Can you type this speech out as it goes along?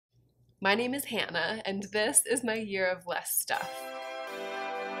My name is Hannah, and this is my year of less stuff.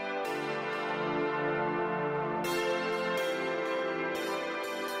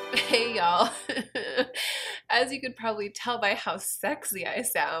 Hey y'all. As you could probably tell by how sexy I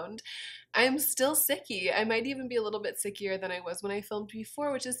sound, I'm still sicky. I might even be a little bit sickier than I was when I filmed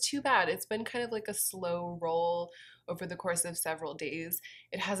before, which is too bad. It's been kind of like a slow roll over the course of several days.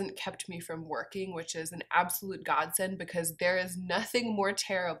 It hasn't kept me from working, which is an absolute godsend because there is nothing more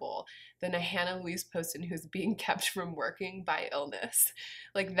terrible than a Hannah Louise Poston who's being kept from working by illness.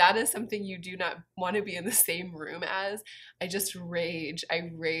 Like, that is something you do not want to be in the same room as. I just rage.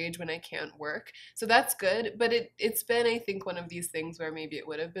 I rage when I can't work. So that's good, but it's been, I think, one of these things where maybe it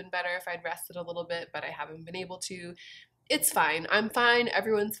would have been better if I'd rested a little bit, but I haven't been able to. It's fine. I'm fine.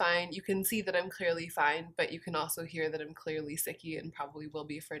 Everyone's fine. You can see that I'm clearly fine, but you can also hear that I'm clearly sicky and probably will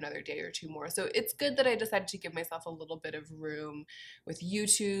be for another day or two more. So it's good that I decided to give myself a little bit of room with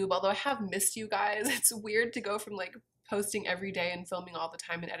YouTube, although I have missed you guys. It's weird to go from like posting every day and filming all the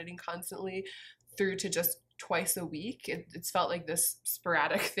time and editing constantly through to just twice a week. It's felt like this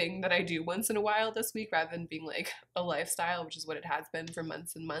sporadic thing that I do once in a while this week rather than being like a lifestyle, which is what it has been for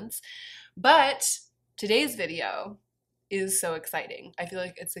months and months. But today's video is so exciting. I feel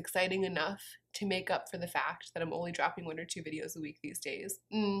like it's exciting enough to make up for the fact that I'm only dropping 1 or 2 videos a week these days.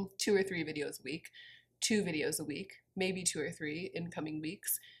 2 or 3 videos a week. 2 videos a week. Maybe 2 or 3 in coming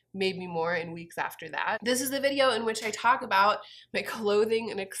weeks. Maybe more in weeks after that. This is the video in which I talk about my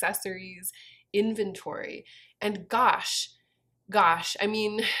clothing and accessories inventory. And gosh, I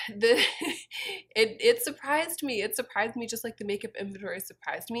mean, it surprised me. It surprised me just like the makeup inventory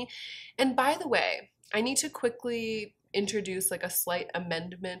surprised me. And by the way, I need to quickly introduce like a slight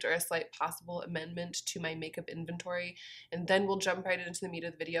amendment or a slight possible amendment to my makeup inventory, and then we'll jump right into the meat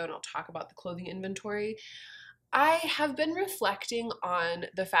of the video and I'll talk about the clothing inventory. I have been reflecting on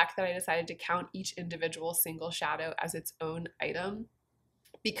the fact that I decided to count each individual single shadow as its own item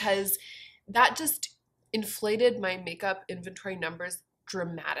because that just inflated my makeup inventory numbers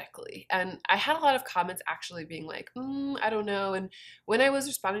dramatically. And I had a lot of comments actually being like, I don't know. And when I was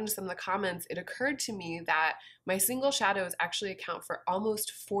responding to some of the comments, it occurred to me that my single shadows actually account for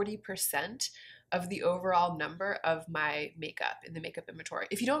almost 40% of the overall number of my makeup in the makeup inventory.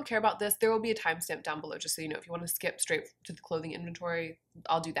 If you don't care about this, there will be a timestamp down below just so you know. If you want to skip straight to the clothing inventory,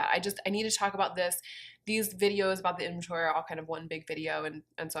 I'll do that. I need to talk about this. These videos about the inventory are all kind of one big video,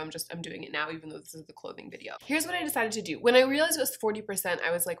 and so I'm doing it now even though this is the clothing video. Here's what I decided to do. When I realized it was 40%,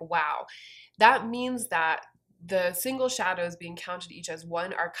 I was like, wow, that means that the single shadows being counted each as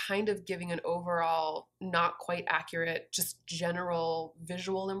one are kind of giving an overall not quite accurate, just general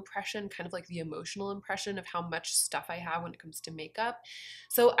visual impression, kind of like the emotional impression of how much stuff I have when it comes to makeup.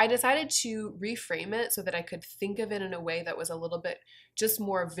 So I decided to reframe it so that I could think of it in a way that was a little bit just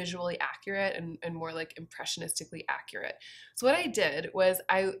more visually accurate and more like impressionistically accurate. So what I did was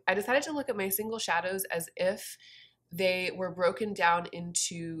I decided to look at my single shadows as if they were broken down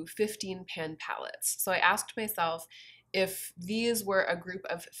into 15 pan palettes. So I asked myself, if these were a group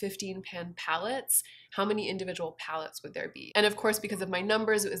of 15 pan palettes, how many individual palettes would there be? And of course, because of my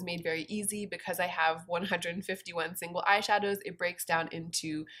numbers, it was made very easy. Because I have 151 single eyeshadows, it breaks down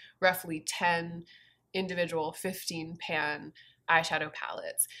into roughly 10 individual 15 pan eyeshadow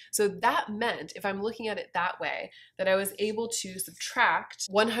palettes. So that meant, if I'm looking at it that way, that I was able to subtract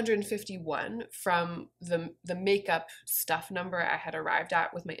 151 from the makeup stuff number I had arrived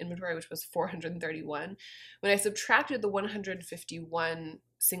at with my inventory, which was 431. When I subtracted the 151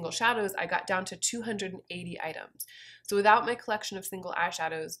 single shadows, I got down to 280 items. So without my collection of single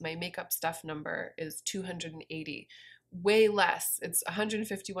eyeshadows, my makeup stuff number is 280. Way less. It's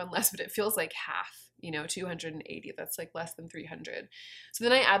 151 less, but it feels like half. 280, that's like less than 300. So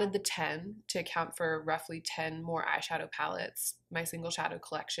then I added the 10 to account for roughly 10 more eyeshadow palettes, my single shadow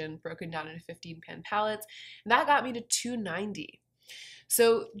collection broken down into 15 pan palettes, and that got me to 290.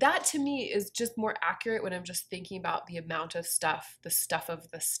 So that to me is just more accurate when I'm just thinking about the amount of stuff, the stuff of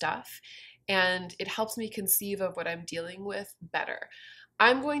the stuff, and it helps me conceive of what I'm dealing with better.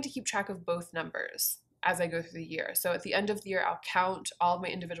 I'm going to keep track of both numbers as I go through the year. So at the end of the year, I'll count all of my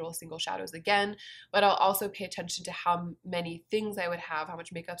individual single shadows again, but I'll also pay attention to how many things I would have, how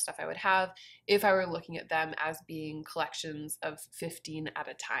much makeup stuff I would have if I were looking at them as being collections of 15 at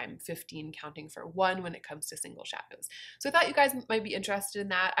a time, 15 counting for 1 when it comes to single shadows. So I thought you guys might be interested in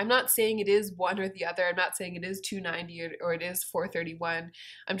that. I'm not saying it is one or the other. I'm not saying it is 290 or it is 431.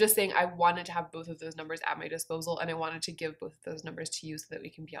 I'm just saying I wanted to have both of those numbers at my disposal, and I wanted to give both of those numbers to you so that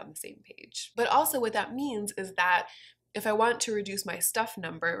we can be on the same page. But also what that means is that if I want to reduce my stuff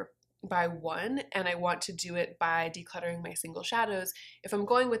number by 1 and I want to do it by decluttering my single shadows, if I'm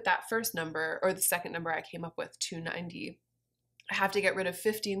going with that first number or the second number I came up with, 290, I have to get rid of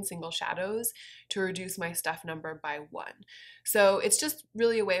 15 single shadows to reduce my stuff number by 1. So it's just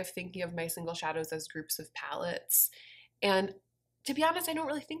really a way of thinking of my single shadows as groups of palettes. And to be honest, I don't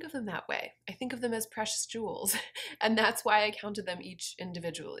really think of them that way. I think of them as precious jewels, and that's why I counted them each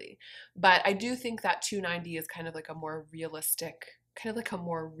individually. But I do think that 290 is kind of like a more realistic, kind of like a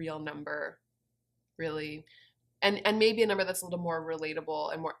more real number, really. And maybe a number that's a little more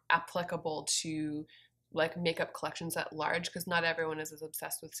relatable and more applicable to like makeup collections at large, because not everyone is as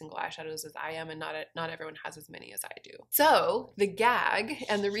obsessed with single eyeshadows as I am, and not everyone has as many as I do. So the gag,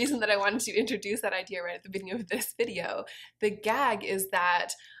 and the reason that I wanted to introduce that idea right at the beginning of this video, the gag is that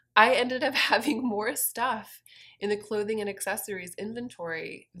I ended up having more stuff in the clothing and accessories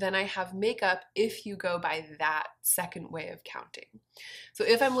inventory than I have makeup if you go by that second way of counting. So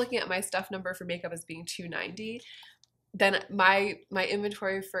if I'm looking at my stuff number for makeup as being 290, then my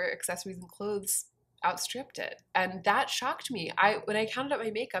inventory for accessories and clothes outstripped it. And that shocked me. When I counted up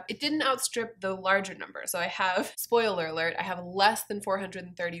my makeup, it didn't outstrip the larger number. So I have, spoiler alert, I have less than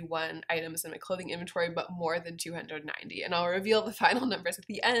 431 items in my clothing inventory, but more than 290. And I'll reveal the final numbers at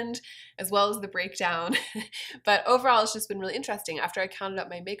the end, as well as the breakdown. But overall, it's just been really interesting. After I counted up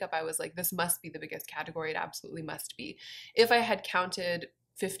my makeup, I was like, this must be the biggest category. It absolutely must be. If I had counted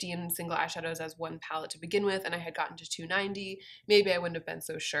 15 single eyeshadows as one palette to begin with, and I had gotten to 290, maybe I wouldn't have been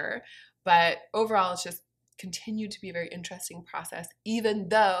so sure. But overall, it's just continued to be a very interesting process, even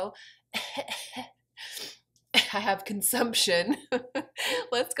though I have consumption.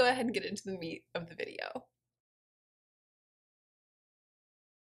 Let's go ahead and get into the meat of the video.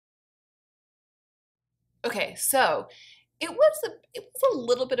 Okay, so it was a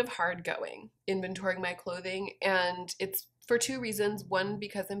little bit of hard going inventorying my clothing, and it's for two reasons. One,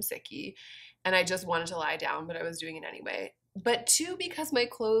 because I'm sicky and I just wanted to lie down, but I was doing it anyway. But two, because my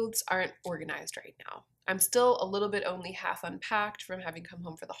clothes aren't organized right now. I'm still a little bit only half unpacked from having come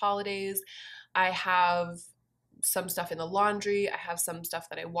home for the holidays. I have some stuff in the laundry. I have some stuff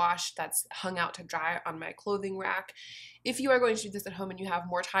that I washed that's hung out to dry on my clothing rack. If you are going to do this at home and you have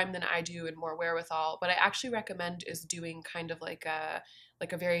more time than I do and more wherewithal, what I actually recommend is doing kind of like a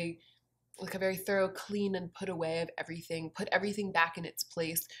very thorough clean and put away of everything. Put everything back in its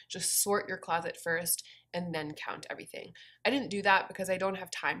place. Just sort your closet first and then count everything. I didn't do that because I don't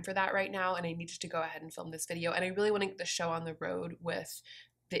have time for that right now, and I needed to go ahead and film this video, and I really want to get the show on the road with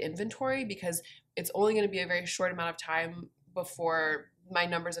the inventory because it's only going to be a very short amount of time before my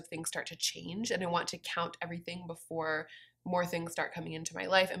numbers of things start to change, and I want to count everything before more things start coming into my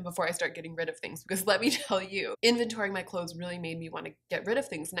life and before I start getting rid of things. Because let me tell you, inventorying my clothes really made me want to get rid of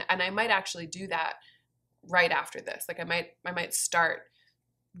things, and I might actually do that right after this. Like I might start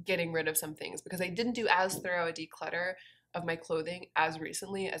getting rid of some things because I didn't do as thorough a declutter of my clothing as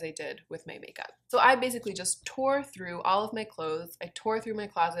recently as I did with my makeup. So I basically just tore through all of my clothes. I tore through my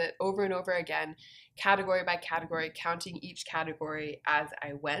closet over and over again, category by category, counting each category as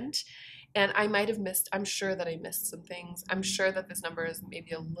I went. And I might have missed, I'm sure that I missed some things. I'm sure that this number is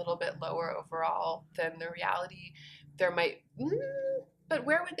maybe a little bit lower overall than the reality. There might, but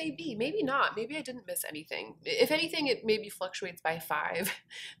where would they be? Maybe not. Maybe I didn't miss anything. If anything, it maybe fluctuates by 5.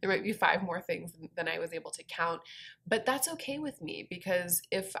 There might be 5 more things than I was able to count. But that's okay with me, because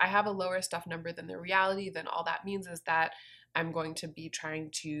if I have a lower stuff number than the reality, then all that means is that I'm going to be trying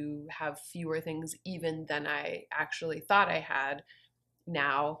to have fewer things even than I actually thought I had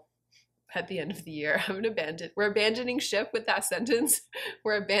now. At the end of the year, we're abandoning ship with that sentence.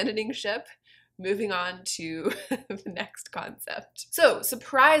 We're abandoning ship. Moving on to the next concept. So,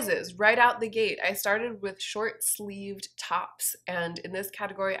 surprises right out the gate. I started with short-sleeved tops, and in this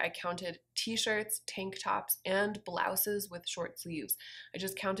category I counted t-shirts, tank tops, and blouses with short sleeves. I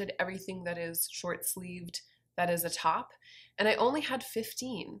just counted everything that is short-sleeved that is a top, and I only had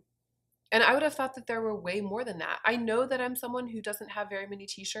 15. And I would have thought that there were way more than that. I know that I'm someone who doesn't have very many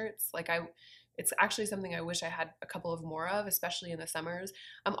t-shirts. It's actually something I wish I had a couple of more of, especially in the summers.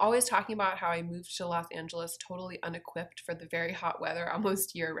 I'm always talking about how I moved to Los Angeles totally unequipped for the very hot weather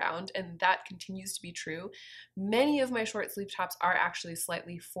almost year round, and that continues to be true. Many of my short sleeve tops are actually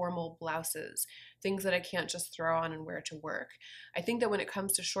slightly formal blouses, things that I can't just throw on and wear to work. I think that when it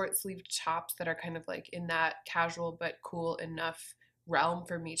comes to short sleeved tops that are kind of like in that casual but cool enough realm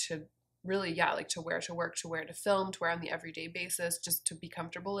for me to really, like to wear to work, to wear to film, to wear on the everyday basis, just to be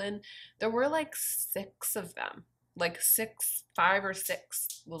comfortable in, there were like 6 of them, like 5 or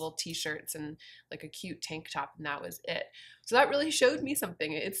 6 little t-shirts and like a cute tank top, and that was it. So that really showed me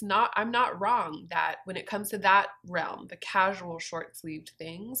something. I'm not wrong that when it comes to that realm, the casual short-sleeved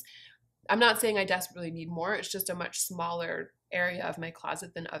things, I'm not saying I desperately need more, it's just a much smaller area of my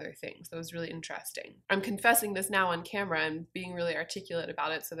closet than other things. That was really interesting. I'm confessing this now on camera and being really articulate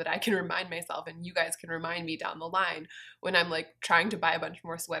about it so that I can remind myself and you guys can remind me down the line when I'm like trying to buy a bunch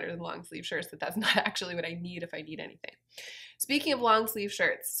more sweaters and long sleeve shirts that that's not actually what I need if I need anything. Speaking of long sleeve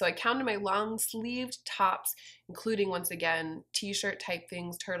shirts, so I counted my long sleeved tops, including once again t-shirt type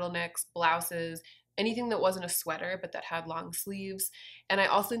things, turtlenecks, blouses, anything that wasn't a sweater but that had long sleeves. And I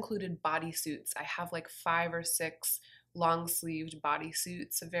also included bodysuits. I have like 5 or 6 long sleeved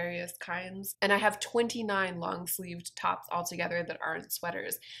bodysuits of various kinds. And I have 29 long sleeved tops altogether that aren't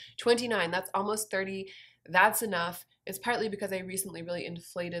sweaters. 29, that's almost 30. That's enough. It's partly because I recently really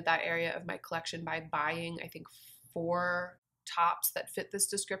inflated that area of my collection by buying, I think, 4 tops that fit this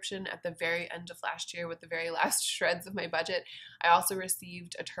description at the very end of last year with the very last shreds of my budget. I also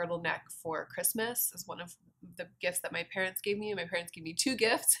received a turtleneck for Christmas as one of the gifts that my parents gave me. My parents gave me 2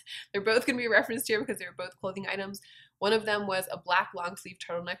 gifts. They're both going to be referenced here because they were both clothing items. One of them was a black long sleeve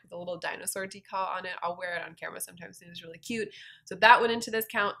turtleneck with a little dinosaur decal on it. I'll wear it on camera sometimes. It is really cute. So that went into this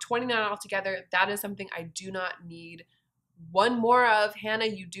count, 29 altogether. That is something I do not need one more of. Hannah,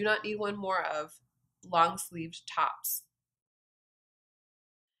 you do not need one more of long sleeved tops.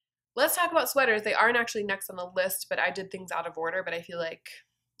 Let's talk about sweaters. They aren't actually next on the list, but I did things out of order, but I feel like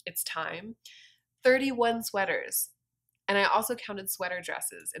it's time. 31 sweaters. And I also counted sweater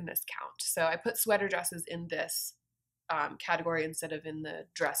dresses in this count. So I put sweater dresses in this category instead of in the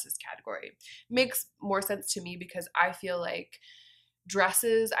dresses category. Makes more sense to me because I feel like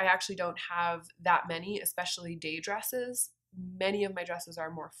dresses, I actually don't have that many, especially day dresses. Many of my dresses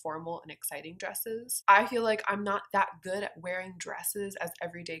are more formal and exciting dresses. I feel like I'm not that good at wearing dresses as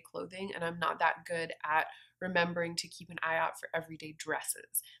everyday clothing, and I'm not that good at remembering to keep an eye out for everyday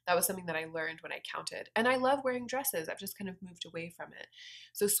dresses. That was something that I learned when I counted. And I love wearing dresses. I've just kind of moved away from it.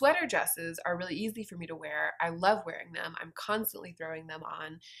 So sweater dresses are really easy for me to wear. I love wearing them. I'm constantly throwing them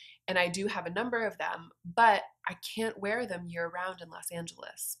on. And I do have a number of them, but I can't wear them year round in Los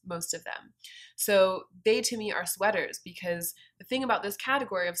Angeles, most of them. So they to me are sweaters because the thing about this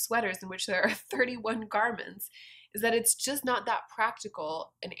category of sweaters in which there are 31 garments is that it's just not that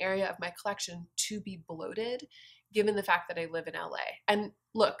practical an area of my collection to be bloated given the fact that I live in LA. And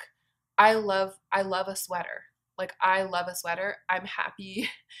look, I love a sweater. Like I love a sweater. I'm happy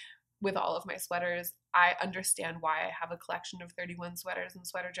with all of my sweaters. I understand why I have a collection of 31 sweaters and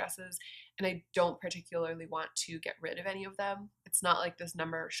sweater dresses, and I don't particularly want to get rid of any of them. It's not like this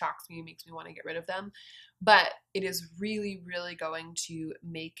number shocks me and makes me want to get rid of them, but it is really, really going to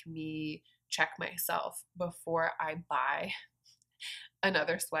make me check myself before I buy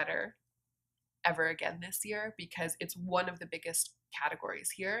another sweater ever again this year because it's one of the biggest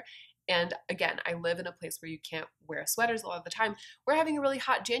categories here. And again, I live in a place where you can't wear sweaters a lot of the time. We're having a really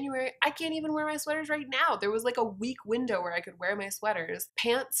hot January. I can't even wear my sweaters right now. There was like a week window where I could wear my sweaters.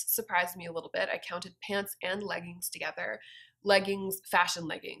 Pants surprised me a little bit. I counted pants and leggings together. Leggings, fashion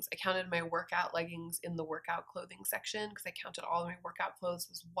leggings. I counted my workout leggings in the workout clothing section because I counted all of my workout clothes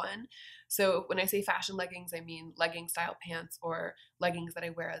as one. So when I say fashion leggings, I mean legging style pants or leggings that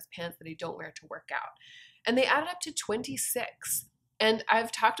I wear as pants that I don't wear to work out. And they added up to 26. And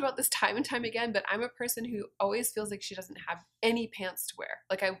I've talked about this time and time again, but I'm a person who always feels like she doesn't have any pants to wear.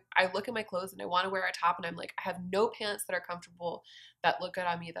 Like I look at my clothes and I want to wear a top and I'm like, I have no pants that are comfortable that look good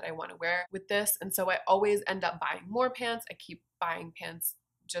on me that I want to wear with this. And so I always end up buying more pants. I keep buying pants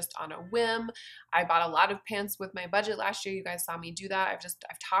just on a whim. I bought a lot of pants with my budget last year. You guys saw me do that.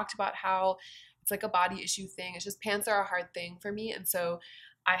 I've talked about how it's like a body issue thing. It's just pants are a hard thing for me. And so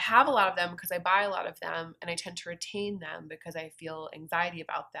I have a lot of them because I buy a lot of them and I tend to retain them because I feel anxiety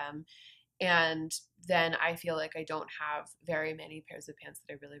about them. And then I feel like I don't have very many pairs of pants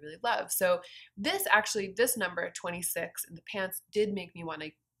that I really, really love. So this number 26 in the pants did make me want to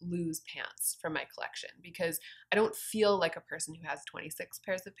lose pants from my collection because I don't feel like a person who has 26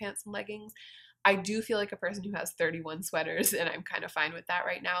 pairs of pants and leggings. I do feel like a person who has 31 sweaters, and I'm kind of fine with that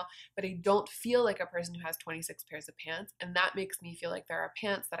right now, but I don't feel like a person who has 26 pairs of pants, and that makes me feel like there are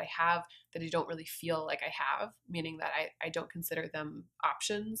pants that I have that I don't really feel like I have, meaning that I don't consider them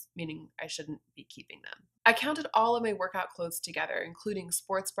options, meaning I shouldn't be keeping them. I counted all of my workout clothes together, including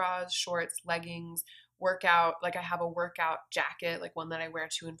sports bras, shorts, leggings, workout, like I have a workout jacket, like one that I wear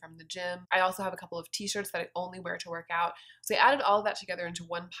to and from the gym. I also have a couple of t-shirts that I only wear to work out. So I added all of that together into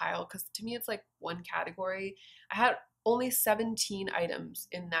one pile because to me it's like one category. I had only 17 items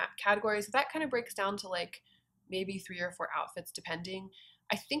in that category. So that kind of breaks down to like maybe 3 or 4 outfits depending.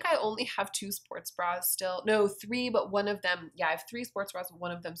 I think I only have 2 sports bras still. No, 3, but one of them, yeah, I have 3 sports bras, but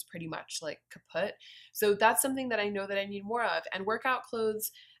one of them's pretty much like kaput. So that's something that I know that I need more of. And workout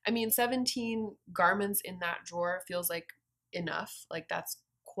clothes, I mean, 17 garments in that drawer feels like enough. Like that's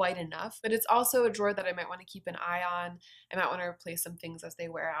quite enough. But it's also a drawer that I might want to keep an eye on. I might want to replace some things as they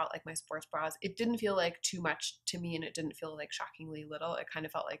wear out, like my sports bras. It didn't feel like too much to me, and it didn't feel like shockingly little. It kind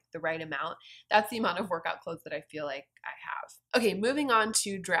of felt like the right amount. That's the amount of workout clothes that I feel like I have. Okay, moving on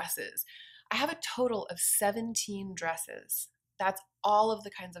to dresses. I have a total of 17 dresses. That's all of the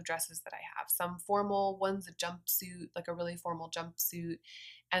kinds of dresses that I have. Some formal, one's a jumpsuit, like a really formal jumpsuit,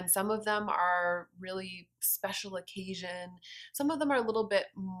 and some of them are really special occasion. Some of them are a little bit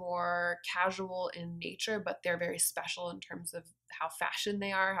more casual in nature, but they're very special in terms of how fashion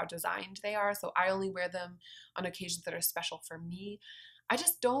they are, how designed they are. So I only wear them on occasions that are special for me. I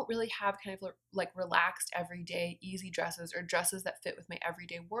just don't really have kind of like relaxed, everyday, easy dresses or dresses that fit with my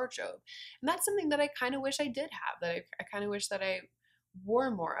everyday wardrobe. And that's something that I kind of wish I did have, that I kind of wish that I wore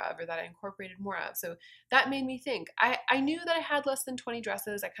more of, or that I incorporated more of. So that made me think. I knew that I had less than 20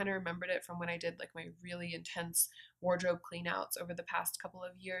 dresses. I kind of remembered it from when I did like my really intense wardrobe cleanouts over the past couple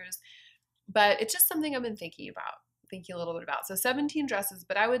of years. But it's just something I've been thinking a little bit about. So 17 dresses,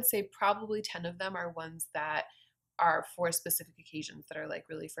 but I would say probably 10 of them are ones that are for specific occasions, that are like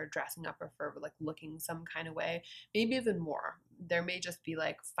really for dressing up or for like looking some kind of way, maybe even more. There may just be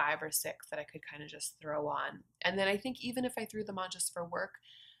like 5 or 6 that I could kind of just throw on. And then I think even if I threw them on just for work,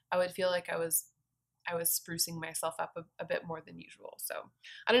 I would feel like I was sprucing myself up a bit more than usual. So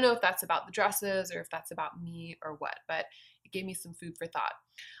I don't know if that's about the dresses or if that's about me or what, but it gave me some food for thought.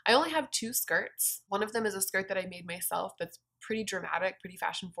 I only have 2 skirts. One of them is a skirt that I made myself that's pretty dramatic, pretty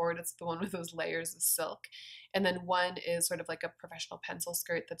fashion forward. It's the one with those layers of silk. And then one is sort of like a professional pencil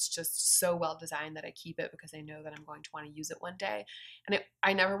skirt that's just so well designed that I keep it because I know that I'm going to want to use it one day. And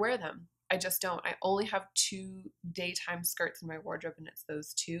I never wear them. I just don't. I only have 2 daytime skirts in my wardrobe, and it's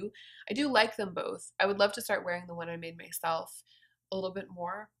those 2. I do like them both. I would love to start wearing the one I made myself a little bit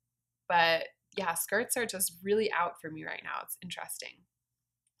more. But yeah, skirts are just really out for me right now. It's interesting.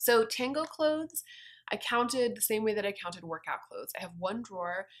 So Tango clothes, I counted the same way that I counted workout clothes. I have 1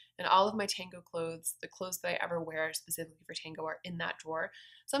 drawer, and all of my Tango clothes, the clothes that I ever wear specifically for Tango, are in that drawer.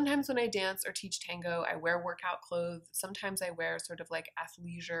 Sometimes when I dance or teach Tango, I wear workout clothes. Sometimes I wear sort of like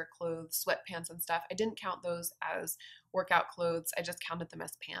athleisure clothes, sweatpants and stuff. I didn't count those as workout clothes. I just counted them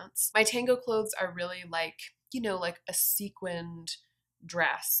as pants. My Tango clothes are really like, like a sequined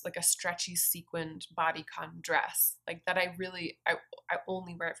dress, like a stretchy sequined bodycon dress, like that I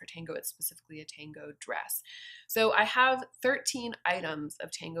only wear it for Tango. It's specifically a Tango dress. So I have 13 items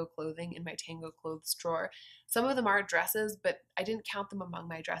of Tango clothing in my Tango clothes drawer. Some of them are dresses, but I didn't count them among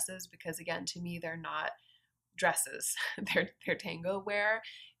my dresses because, again, to me, they're not dresses. they're Tango wear.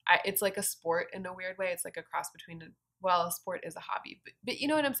 It's like a sport in a weird way. It's like a cross between a sport is a hobby, but you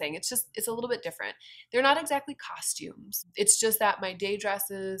know what I'm saying? It's a little bit different. They're not exactly costumes. It's just that my day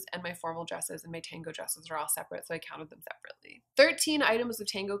dresses and my formal dresses and my Tango dresses are all separate, so I counted them separately. 13 items of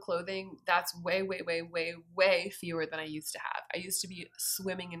Tango clothing, that's way, way, way, way, way fewer than I used to have. I used to be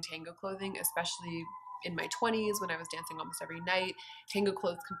swimming in Tango clothing, especially in my 20s when I was dancing almost every night. Tango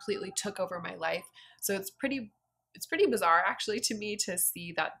clothes completely took over my life. So it's pretty bizarre actually to me to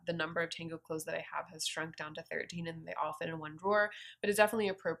see that the number of Tango clothes that I have has shrunk down to 13 and they all fit in 1 drawer, but it's definitely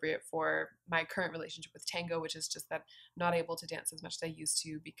appropriate for my current relationship with Tango, which is just that I'm not able to dance as much as I used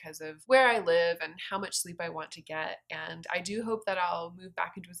to because of where I live and how much sleep I want to get. And I do hope that I'll move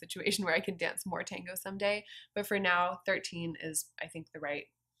back into a situation where I can dance more Tango someday, but for now 13 is, I think,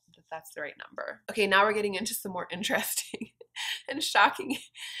 that's the right number. Okay, now we're getting into some more interesting and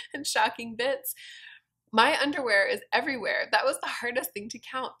shocking bits. My underwear is everywhere. That was the hardest thing to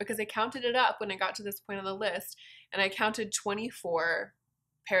count because I counted it up when I got to this point on the list, and I counted 24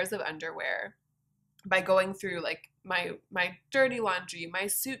 pairs of underwear by going through like my dirty laundry, my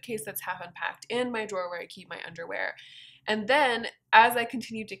suitcase that's half unpacked, and my drawer where I keep my underwear. And then as I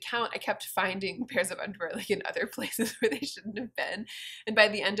continued to count, I kept finding pairs of underwear like in other places where they shouldn't have been. And by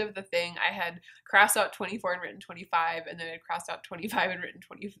the end of the thing, I had crossed out 24 and written 25, and then I'd crossed out 25 and written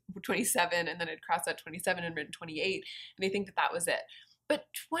 27, and then I'd crossed out 27 and written 28. And I think that was it. But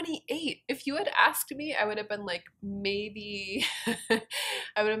 28, if you had asked me, I would have been like maybe,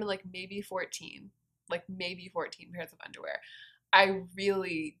 maybe 14. Like maybe 14 pairs of underwear. I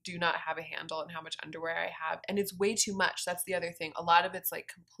really do not have a handle on how much underwear I have, and it's way too much. That's the other thing. A lot of it's like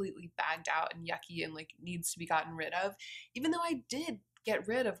completely bagged out and yucky and like needs to be gotten rid of, even though I did get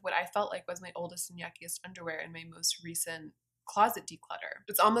rid of what I felt like was my oldest and yuckiest underwear in my most recent closet declutter.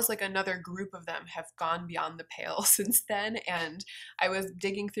 It's almost like another group of them have gone beyond the pale since then. And I was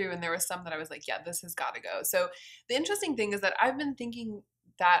digging through and there was some that I was like, yeah, this has got to go. So the interesting thing is that I've been thinking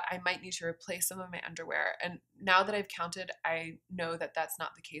that I might need to replace some of my underwear. And now that I've counted, I know that that's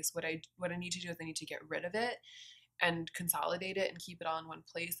not the case. What I need to do is I need to get rid of it and consolidate it and keep it all in one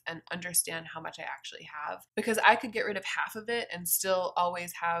place and understand how much I actually have. Because I could get rid of half of it and still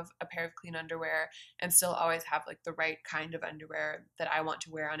always have a pair of clean underwear and still always have like the right kind of underwear that I want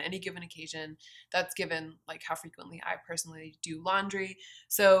to wear on any given occasion. That's given like how frequently I personally do laundry.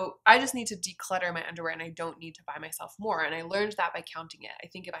 So I just need to declutter my underwear and I don't need to buy myself more. And I learned that by counting it. I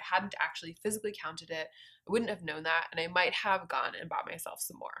think if I hadn't actually physically counted it, I wouldn't have known that and I might have gone and bought myself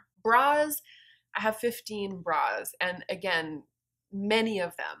some more. Bras, I have 15 bras, and again, many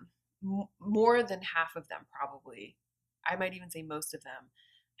of them, more than half of them probably, I might even say most of them,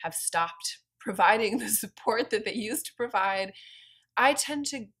 have stopped providing the support that they used to provide. I tend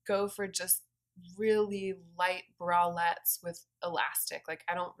to go for just really light bralettes with elastic. Like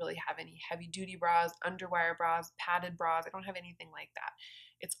I don't really have any heavy duty bras, underwire bras, padded bras. I don't have anything like that.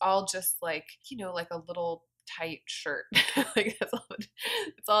 It's all just like, like a little tight shirt. Like that's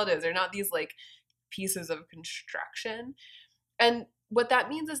all it is. They're not these like pieces of construction. And what that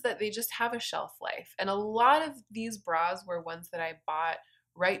means is that they just have a shelf life. And a lot of these bras were ones that I bought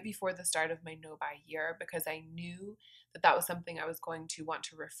right before the start of my no-buy year because I knew that that was something I was going to want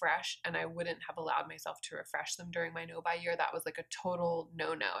to refresh and I wouldn't have allowed myself to refresh them during my no-buy year. That was like a total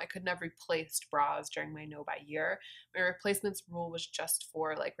no-no. I couldn't have replaced bras during my no-buy year. My replacements rule was just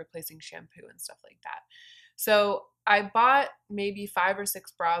for like replacing shampoo and stuff like that. So I bought maybe 5 or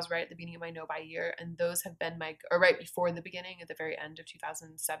 6 bras right at the beginning of my no-buy year, and those have been or right before the beginning, at the very end of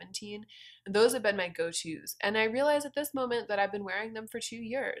 2017, and those have been my go-tos. And I realize at this moment that I've been wearing them for 2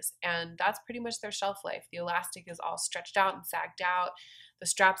 years, and that's pretty much their shelf life. The elastic is all stretched out and sagged out. The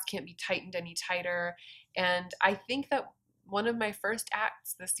straps can't be tightened any tighter, and I think that one of my first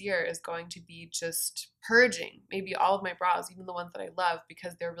acts this year is going to be just purging maybe all of my bras, even the ones that I love,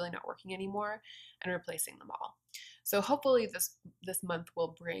 because they're really not working anymore, and replacing them all. So hopefully this month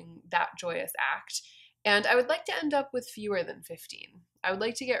will bring that joyous act. And I would like to end up with fewer than 15. I would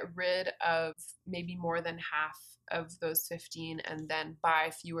like to get rid of maybe more than half of those 15 and then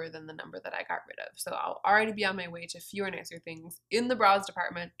buy fewer than the number that I got rid of. So I'll already be on my way to fewer, nicer things in the bras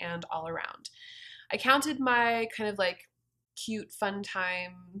department and all around. I counted my kind of like cute fun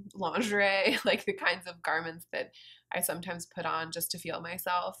time lingerie, like the kinds of garments that I sometimes put on just to feel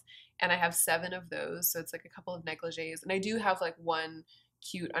myself. And I have 7 of those. So it's like a couple of negligees. And I do have like one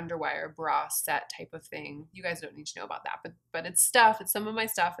cute underwire bra set type of thing. You guys don't need to know about that, but it's stuff. It's some of my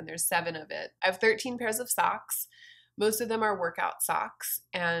stuff and there's 7 of it. I have 13 pairs of socks. Most of them are workout socks.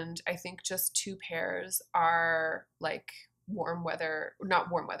 And I think just 2 pairs are like warm weather, not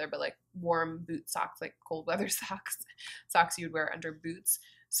warm weather, but like warm boot socks, like cold weather socks you'd wear under boots.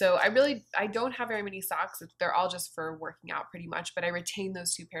 So I don't have very many socks. They're all just for working out pretty much, but I retained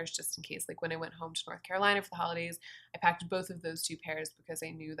those 2 pairs just in case. Like when I went home to North Carolina for the holidays, I packed both of those 2 pairs because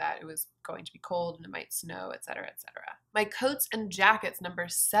I knew that it was going to be cold and it might snow, etc., etc. My coats and jackets, number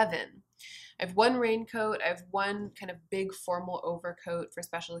 7. I have 1 raincoat, I have 1 kind of big formal overcoat for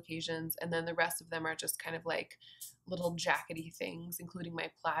special occasions, and then the rest of them are just kind of like little jackety things, including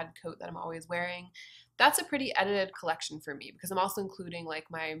my plaid coat that I'm always wearing. That's a pretty edited collection for me because I'm also including like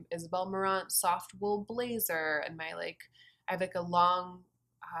my Isabel Marant soft wool blazer and my I have like a long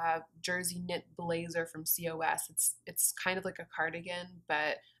jersey knit blazer from COS. It's kind of like a cardigan,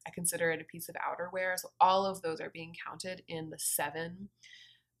 but I consider it a piece of outerwear. So all of those are being counted in the 7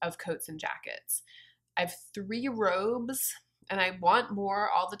 of coats and jackets. I have 3 robes, and I want more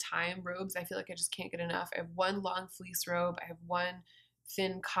all the time. Robes, I feel like I just can't get enough. I have 1 long fleece robe. I have 1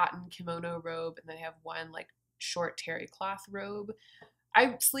 thin cotton kimono robe, and then I have 1 like short terry cloth robe.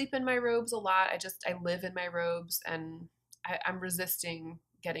 I sleep in my robes a lot. I live in my robes, and I'm resisting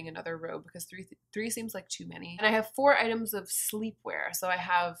getting another robe because three seems like too many. And I have 4 items of sleepwear. So I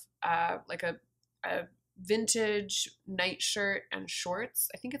have like a vintage nightshirt and shorts.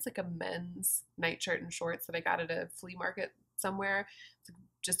 I think it's like a men's nightshirt and shorts that I got at a flea market somewhere. It's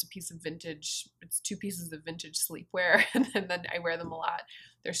just a piece of vintage. It's 2 pieces of vintage sleepwear, and then I wear them a lot.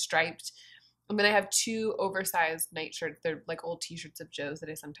 They're striped. And then I have 2 oversized nightshirts. They're like old t-shirts of Joe's that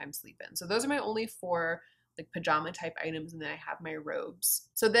I sometimes sleep in. So those are my only 4 like pajama type items, and then I have my robes.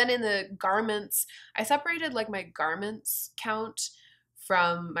 So then in the garments, I separated like my garments count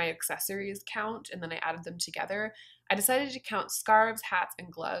from my accessories count, and then I added them together. I decided to count scarves, hats, and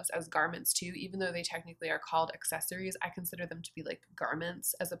gloves as garments too, even though they technically are called accessories. I consider them to be like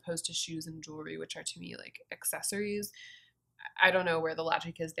garments as opposed to shoes and jewelry, which are to me like accessories. I don't know where the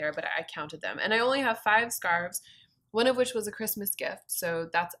logic is there, but I counted them. And I only have 5 scarves, one of which was a Christmas gift. So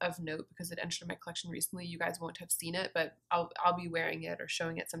that's of note because it entered my collection recently. You guys won't have seen it, but I'll be wearing it or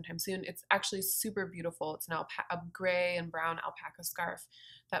showing it sometime soon. It's actually super beautiful. It's a gray and brown alpaca scarf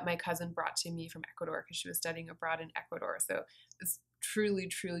that my cousin brought to me from Ecuador because she was studying abroad in Ecuador. So it's truly,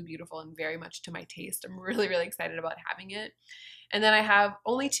 truly beautiful and very much to my taste. I'm really, really excited about having it. And then I have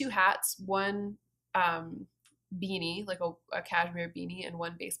only 2 hats, one beanie, like a cashmere beanie, and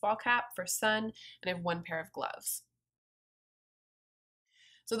one baseball cap for sun, and I have 1 pair of gloves.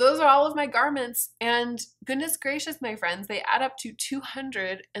 So those are all of my garments, and goodness gracious, my friends, they add up to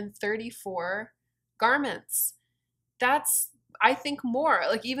 234 garments. That's, I think, more.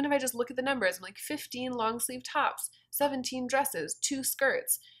 Like, even if I just look at the numbers, I'm like 15 long sleeve tops, 17 dresses, 2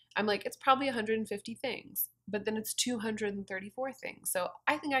 skirts. I'm like, it's probably 150 things, but then it's 234 things. So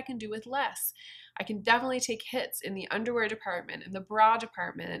I think I can do with less. I can definitely take hits in the underwear department, in the bra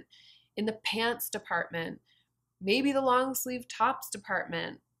department, in the pants department, maybe the long sleeve tops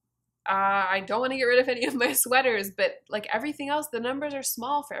department. I don't want to get rid of any of my sweaters, but like everything else, the numbers are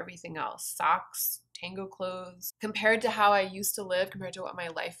small for everything else. Socks, tango clothes. Compared to how I used to live, compared to what my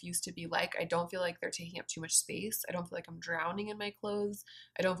life used to be like, I don't feel like they're taking up too much space. I don't feel like I'm drowning in my clothes.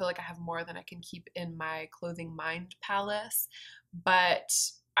 I don't feel like I have more than I can keep in my clothing mind palace. But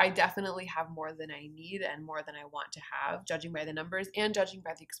I definitely have more than I need and more than I want to have, judging by the numbers and judging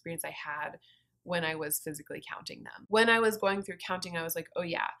by the experience I had when I was physically counting them. When I was going through counting, I was like, oh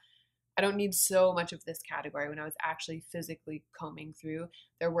yeah, I don't need so much of this category. When I was actually physically combing through,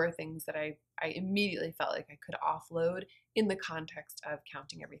 there were things that I immediately felt like I could offload in the context of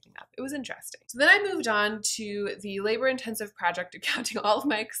counting everything up. It was interesting. So then I moved on to the labor-intensive project of counting all of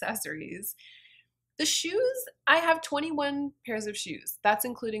my accessories. The shoes, I have 21 pairs of shoes. That's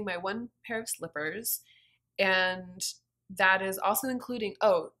including my 1 pair of slippers, and that is also including,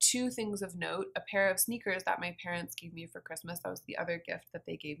 2 things of note, a pair of sneakers that my parents gave me for Christmas. That was the other gift that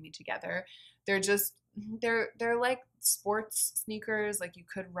they gave me together. They're like sports sneakers, like you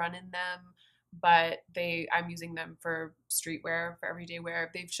could run in them, but I'm using them for streetwear, for everyday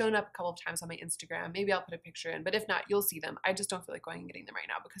wear. They've shown up a couple of times on my Instagram. Maybe I'll put a picture in, but if not, you'll see them. I just don't feel like going and getting them right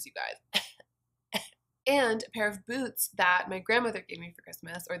now because you guys. And a pair of boots that my grandmother gave me for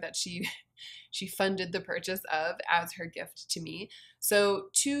Christmas, or that she funded the purchase of as her gift to me. So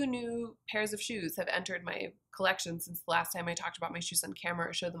 2 new pairs of shoes have entered my collection since the last time I talked about my shoes on camera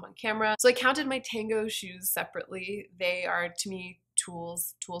or showed them on camera. So I counted my tango shoes separately. They are, to me,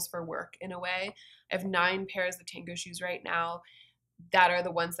 tools for work in a way. I have 9 pairs of tango shoes right now that are the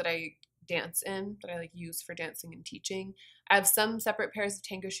ones that I dance in, that I like use for dancing and teaching. I have some separate pairs of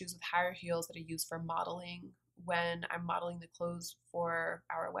tango shoes with higher heels that I use for modeling when I'm modeling the clothes for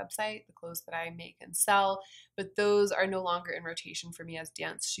our website, the clothes that I make and sell, but those are no longer in rotation for me as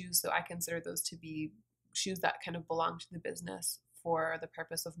dance shoes, so I consider those to be shoes that kind of belong to the business for the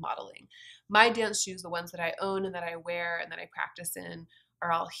purpose of modeling. My dance shoes, the ones that I own and that I wear and that I practice in,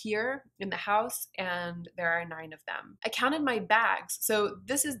 are all here in the house, and there are 9 of them. I counted my bags. So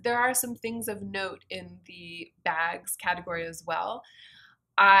there are some things of note in the bags category as well.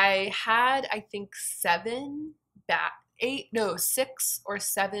 I had, I think, 6 or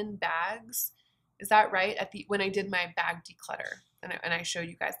 7 bags. Is that right? When I did my bag declutter, and I showed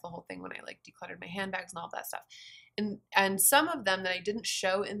you guys the whole thing when I like decluttered my handbags and all that stuff. And some of them that I didn't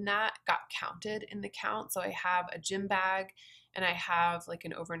show in that got counted in the count. So I have a gym bag, and I have like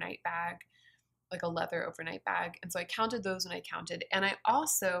an overnight bag, like a leather overnight bag. And so I counted those when I counted. And I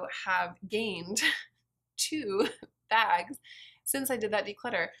also have gained 2 bags since I did that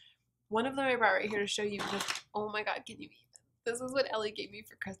declutter. One of them I brought right here to show you because, oh my God, can you even? This is what Ellie gave me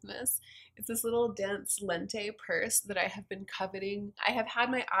for Christmas. It's this little dense lente purse that I have been coveting. I have had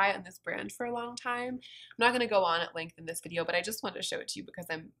my eye on this brand for a long time. I'm not going to go on at length in this video, but I just wanted to show it to you because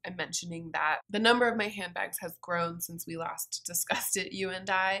I'm mentioning that the number of my handbags has grown since we last discussed it, you and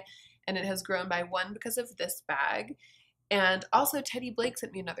I, and it has grown by 1 because of this bag. And also Teddy Blake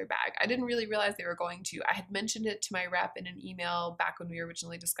sent me another bag. I didn't really realize they were going to. I had mentioned it to my rep in an email back when we were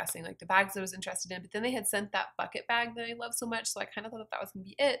originally discussing like the bags I was interested in, but then they had sent that bucket bag that I love so much, so I kind of thought that was going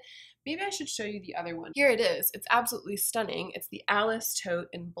to be it. Maybe I should show you the other one. Here it is. It's absolutely stunning. It's the Alice tote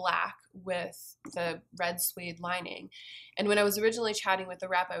in black with the red suede lining. And when I was originally chatting with the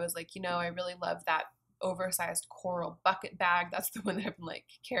rep, I was like, I really love that oversized coral bucket bag. That's the one that I've been like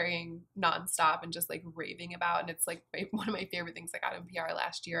carrying nonstop and just like raving about. And it's like one of my favorite things I got in PR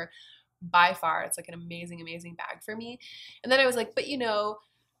last year by far. It's like an amazing, amazing bag for me. And then I was like, but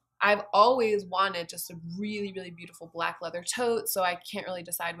I've always wanted just a really, really beautiful black leather tote, so I can't really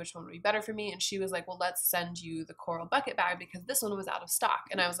decide which one would be better for me. And she was like, well, let's send you the coral bucket bag because this one was out of stock.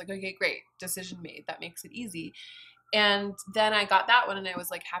 And I was like, okay, great, decision made. That makes it easy. And then I got that one and I was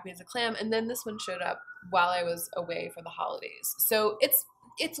like happy as a clam. And then this one showed up while I was away for the holidays. So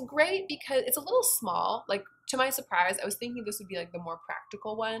it's great because it's a little small. Like, to my surprise, I was thinking this would be like the more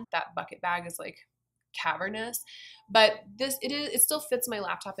practical one. That bucket bag is like cavernous, but it still fits my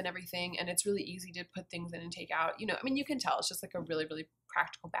laptop and everything, and it's really easy to put things in and take out. You know, I mean, you can tell it's just like a really, really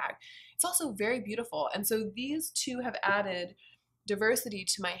practical bag. It's also very beautiful. And so these two have added diversity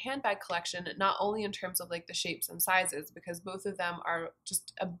to my handbag collection, not only in terms of like the shapes and sizes, because both of them are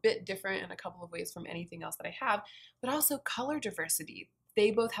just a bit different in a couple of ways from anything else that I have, but also color diversity.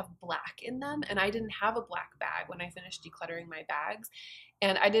 They both have black in them, and I didn't have a black bag when I finished decluttering my bags,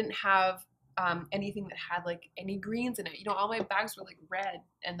 and I didn't have anything that had like any greens in it. You know, all my bags were like red,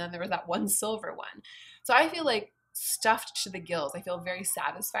 and then there was that one silver one. So I feel like stuffed to the gills. I feel very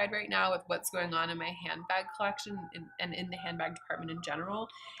satisfied right now with what's going on in my handbag collection and in the handbag department in general.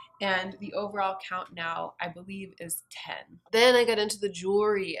 And the overall count now, I believe, is 10. Then I got into the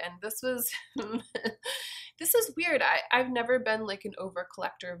jewelry, and this was this is weird. I've never been like an over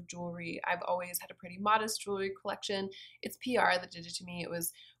collector of jewelry. I've always had a pretty modest jewelry collection. It's PR that did it to me. It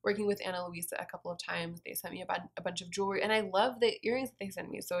was working with Anna Louise a couple of times. They sent me a bunch of jewelry, and I love the earrings that they sent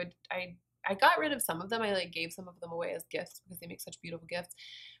me. So I got rid of some of them. I like gave some of them away as gifts because they make such beautiful gifts.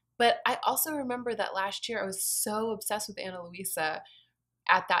 But I also remember that last year I was so obsessed with Anna Luisa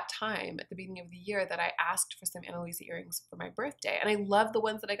at that time, at the beginning of the year, that I asked for some Anna Luisa earrings for my birthday. And I love the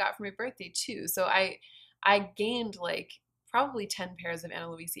ones that I got for my birthday too. So I gained like probably 10 pairs of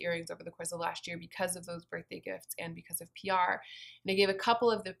Anna Luisa earrings over the course of last year because of those birthday gifts and because of PR. And I gave a couple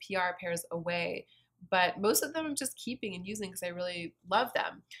of the PR pairs away, but most of them I'm just keeping and using because I really love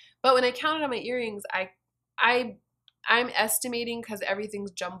them. But when I counted on my earrings, I'm estimating, because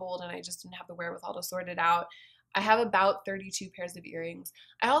everything's jumbled and I just didn't have the wherewithal to sort it out, I have about 32 pairs of earrings.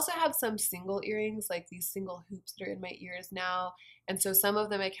 I also have some single earrings, like these single hoops that are in my ears now. And so some of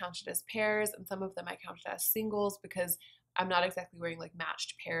them I counted as pairs and some of them I counted as singles because I'm not exactly wearing like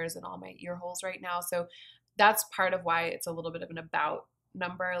matched pairs in all my ear holes right now. So that's part of why it's a little bit of an about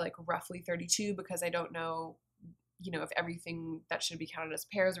number, like roughly 32, because I don't know, you know, if everything that should be counted as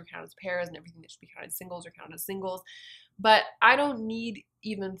pairs are counted as pairs and everything that should be counted as singles are counted as singles. But I don't need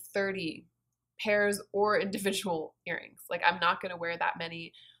even 30 pairs or individual earrings. Like, I'm not going to wear that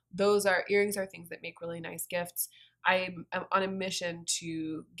many. Earrings are things that make really nice gifts. I'm on a mission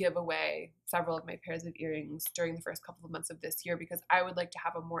to give away several of my pairs of earrings during the first couple of months of this year because I would like to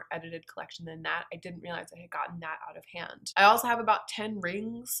have a more edited collection than that. I didn't realize I had gotten that out of hand. I also have about 10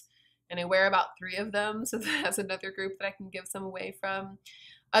 rings, and I wear about 3 of them, so that's another group that I can give some away from.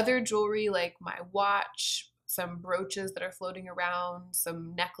 Other jewelry like my watch, some brooches that are floating around,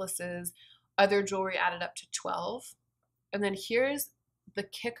 some necklaces. Other jewelry added up to 12. And then here's the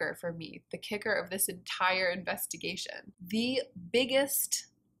kicker for me, the kicker of this entire investigation. The biggest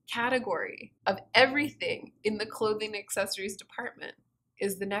category of everything in the clothing and accessories department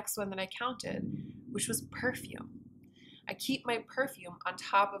is the next one that I counted, which was perfume. I keep my perfume on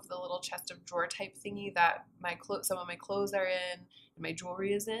top of the little chest of drawer type thingy that some of my clothes are in and my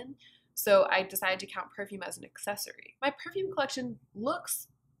jewelry is in. So I decided to count perfume as an accessory. My perfume collection looks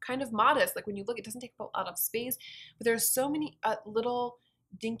kind of modest. Like, when you look, it doesn't take up a lot of space, but there's so many little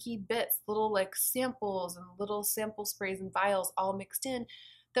dinky bits, little like samples and little sample sprays and vials all mixed in,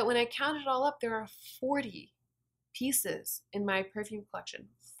 that when I counted it all up, there are 40 pieces in my perfume collection.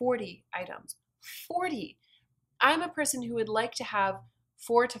 40 items. 40. I'm a person who would like to have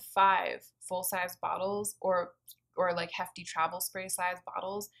 4 to 5 full-size bottles or like hefty travel spray size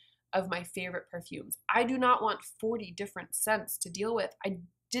bottles of my favorite perfumes. I do not want 40 different scents to deal with. I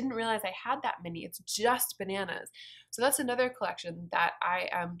didn't realize I had that many. It's just bananas. So that's another collection that I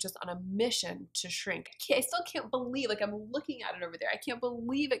am just on a mission to shrink. I still can't believe, like, I'm looking at it over there. I can't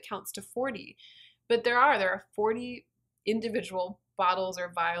believe it counts to 40. But there are 40 individual bottles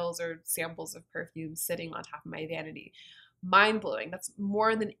or vials or samples of perfume sitting on top of my vanity. Mind-blowing. That's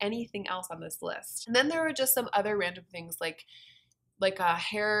more than anything else on this list. And then there were just some other random things like a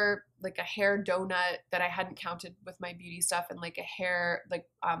hair donut that I hadn't counted with my beauty stuff, and like a hair, like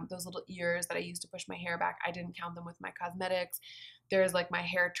those little ears that I used to push my hair back. I didn't count them with my cosmetics. There's like my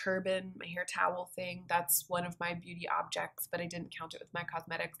hair turban, my hair towel thing. That's one of my beauty objects, but I didn't count it with my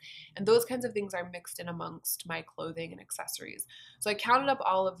cosmetics. And those kinds of things are mixed in amongst my clothing and accessories. So I counted up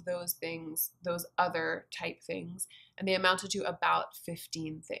all of those things, those other type things, and they amounted to about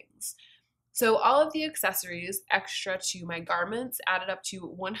 15 things. So all of the accessories extra to my garments added up to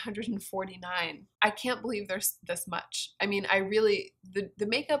 149. I can't believe there's this much. I mean, I really, the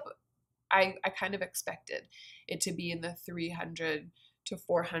makeup, I kind of expected it to be in the 300 to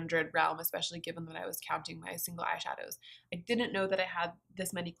 400 realm, especially given that I was counting my single eyeshadows. I didn't know that I had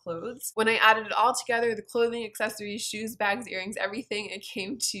this many clothes. When I added it all together, the clothing, accessories, shoes, bags, earrings, everything, it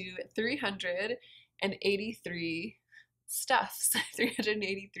came to 383 stuffs,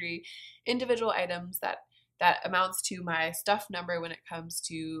 383 individual items that amounts to my stuff number when it comes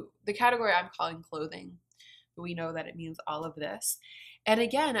to the category I'm calling clothing. But we know that it means all of this. And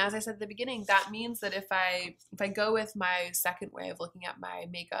again, as I said at the beginning, that means that if I go with my second way of looking at my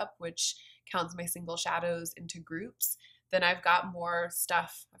makeup, which counts my single shadows into groups, then I've got more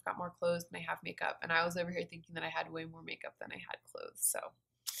stuff. I've got more clothes than I have makeup. And I was over here thinking that I had way more makeup than I had clothes. So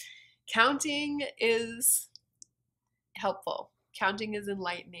counting is helpful. Counting is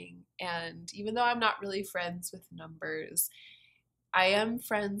enlightening. And even though I'm not really friends with numbers, I am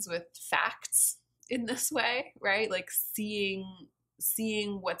friends with facts in this way, right? Like seeing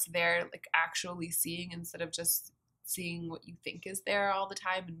what's there, like actually seeing, instead of just seeing what you think is there all the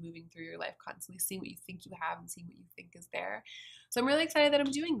time and moving through your life constantly, seeing what you think you have and seeing what you think is there. So I'm really excited that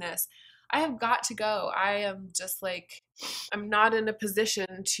I'm doing this. I have got to go. I am just like, I'm not in a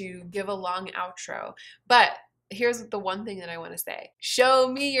position to give a long outro, but here's the one thing that I want to say. Show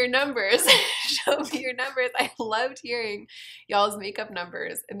me your numbers. Show me your numbers. I loved hearing y'all's makeup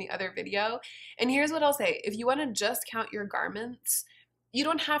numbers in the other video. And here's what I'll say. If you want to just count your garments, you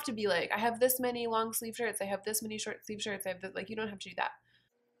don't have to be like, I have this many long sleeve shirts, I have this many short sleeve shirts, I have this, like, you don't have to do that.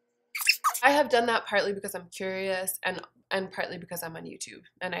 I have done that partly because I'm curious and partly because I'm on YouTube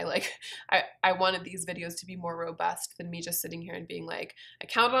and I wanted these videos to be more robust than me just sitting here and being like, I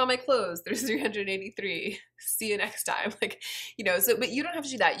counted all my clothes, there's 383, see you next time. Like, you know, so, but you don't have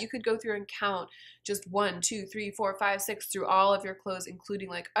to do that. You could go through and count just 1, 2, 3, 4, 5, 6 through all of your clothes, including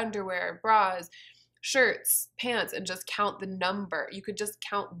like underwear, bras, shirts, pants, and just count the number. You could just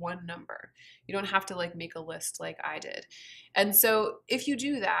count one number. You don't have to like make a list like I did. And so if you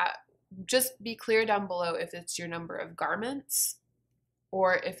do that, just be clear down below if it's your number of garments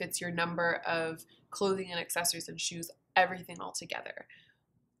or if it's your number of clothing and accessories and shoes, everything all together.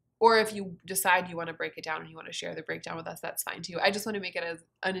 Or if you decide you want to break it down and you want to share the breakdown with us, that's fine too. I just want to make it as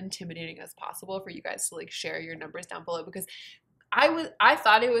unintimidating as possible for you guys to like share your numbers down below, because I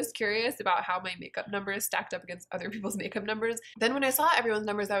thought I was curious about how my makeup numbers stacked up against other people's makeup numbers. Then when I saw everyone's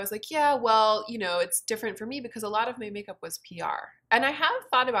numbers, I was like, yeah, well, you know, it's different for me because a lot of my makeup was PR. And I have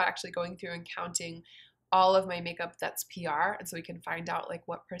thought about actually going through and counting all of my makeup that's PR, and so we can find out like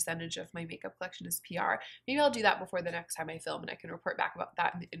what percentage of my makeup collection is PR. Maybe I'll do that before the next time I film, and I can report back about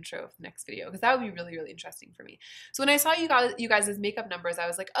that in the intro of the next video, because that would be really, really interesting for me. So when I saw you guys' makeup numbers, I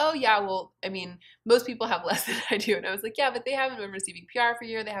was like, oh yeah, well, I mean, most people have less than I do, and I was like, yeah, but they haven't been receiving PR for a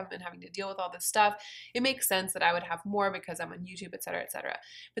year, they haven't been having to deal with all this stuff. It makes sense that I would have more because I'm on YouTube, etc., etc.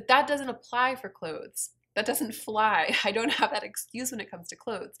 But that doesn't apply for clothes. That doesn't fly. I don't have that excuse when it comes to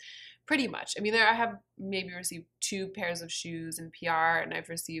clothes. Pretty much. I mean, I have maybe received 2 pairs of shoes in PR, and I've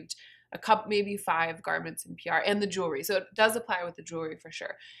received a couple, maybe 5 garments in PR, and the jewelry. So it does apply with the jewelry for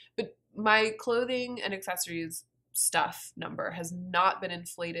sure. But my clothing and accessories stuff number has not been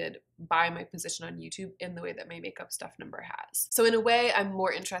inflated by my position on YouTube in the way that my makeup stuff number has. So in a way, I'm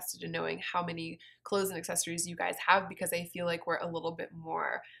more interested in knowing how many clothes and accessories you guys have, because I feel like we're a little bit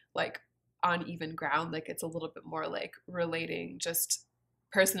more like on even ground. Like it's a little bit more like relating just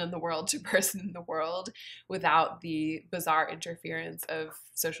person in the world to person in the world without the bizarre interference of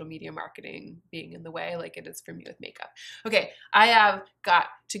social media marketing being in the way like it is for me with makeup. Okay, I have got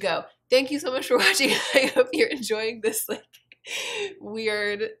to go. Thank you so much for watching. I hope you're enjoying this like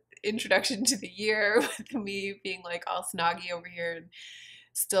weird introduction to the year with me being like all snoggy over here and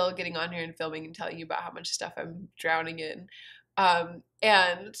still getting on here and filming and telling you about how much stuff I'm drowning in.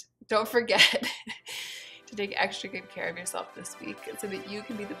 And don't forget to take extra good care of yourself this week so that you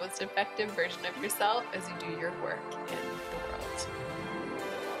can be the most effective version of yourself as you do your work in the world.